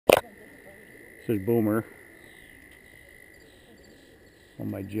This is Boomor. On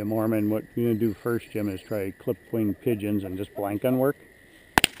my Jim Ohrmund. What you're going to do first, Jim, is try clip wing pigeons and just blank on work.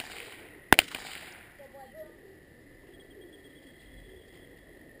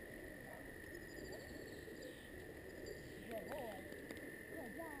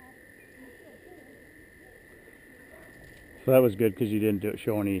 So that was good because you didn't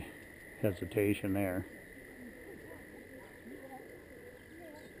show any hesitation there.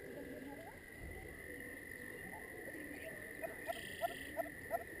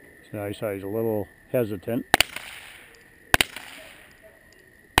 So I saw he's a little hesitant.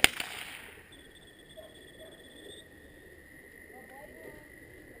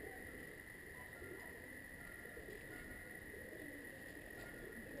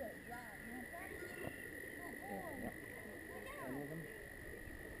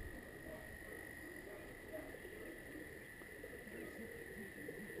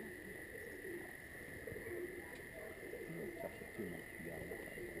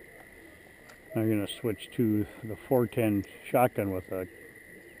 I'm going to switch to the 410 shotgun with a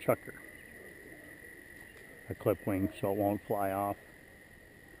chucker, a clip wing, so it won't fly off.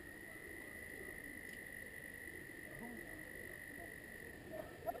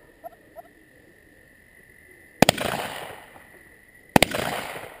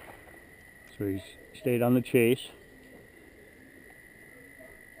 So he's stayed on the chase.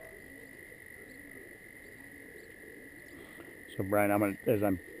 So Brian, I'm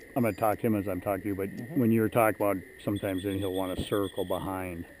gonna talk to him as I'm talking to you, but when you were talking about sometimes then he'll want to circle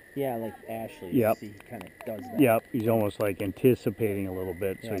behind. Yeah, like Ashley. Yep. See, he kind of does that. Yep, he's almost like anticipating a little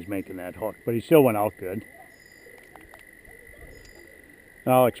bit, so Yep. he's making that hook. But he still went out good.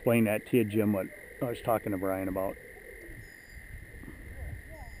 I'll explain that to you, Jim, what I was talking to Brian about.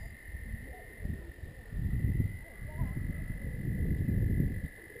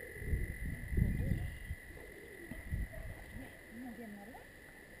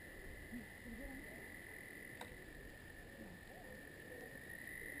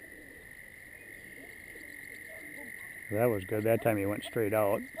 That was good. That time he went straight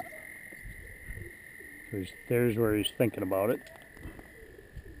out. So there's where he's thinking about it.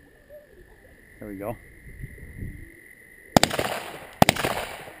 There we go.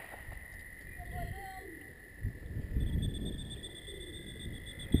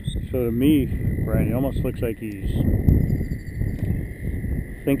 So to me, Brian, it almost looks like he's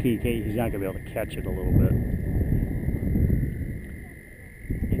thinking he's not going to be able to catch it a little bit.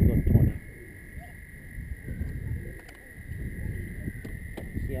 He looked 20.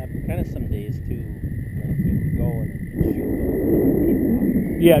 Yeah, kind of some days too, like he would go and then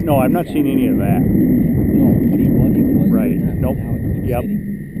shoot the Yeah, no, I've not seen any of that. No, but he was right. Nope. Now it keeps Yep.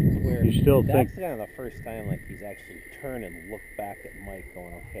 hitting. Where You still that's think kind of the first time like he's actually turned and looked back at Mike,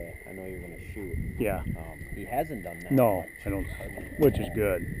 going, "Okay, I know you're going to shoot." Yeah. He hasn't done that. No, much. I don't. Which is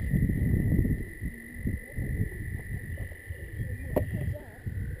good.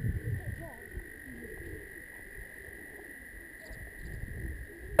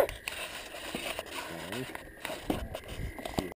 Okay.